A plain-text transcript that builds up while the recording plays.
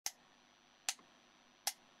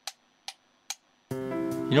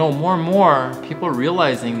More and more, people are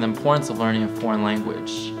realizing the importance of learning a foreign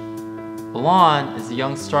language. Elan is a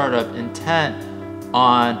young startup intent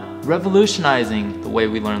on revolutionizing the way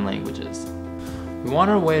we learn languages. We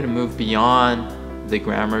wanted a way to move beyond the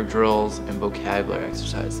grammar drills and vocabulary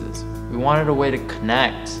exercises. We wanted a way to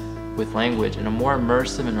connect with language in a more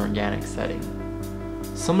immersive and organic setting,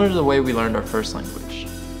 similar to the way we learned our first language.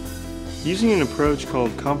 Using an approach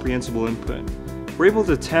called comprehensible input, we're able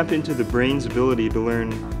to tap into the brain's ability to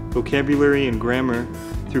learn vocabulary and grammar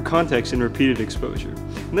through context and repeated exposure.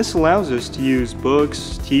 And this allows us to use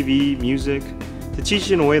books, TV, music, to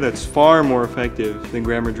teach in a way that's far more effective than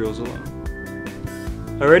grammar drills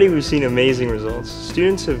alone. Already we've seen amazing results.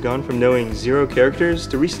 Students have gone from knowing 0 characters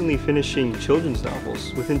to recently finishing children's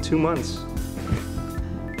novels within 2 months.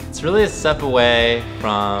 It's really a step away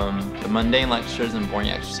from the mundane lectures and boring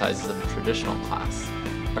exercises of a traditional class.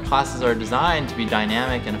 Our classes are designed to be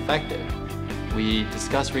dynamic and effective. We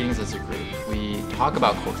discuss readings as a group, we talk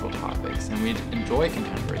about cultural topics, and we enjoy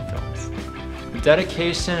contemporary films. With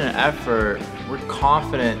dedication and effort, we're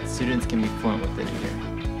confident students can be fluent within a year.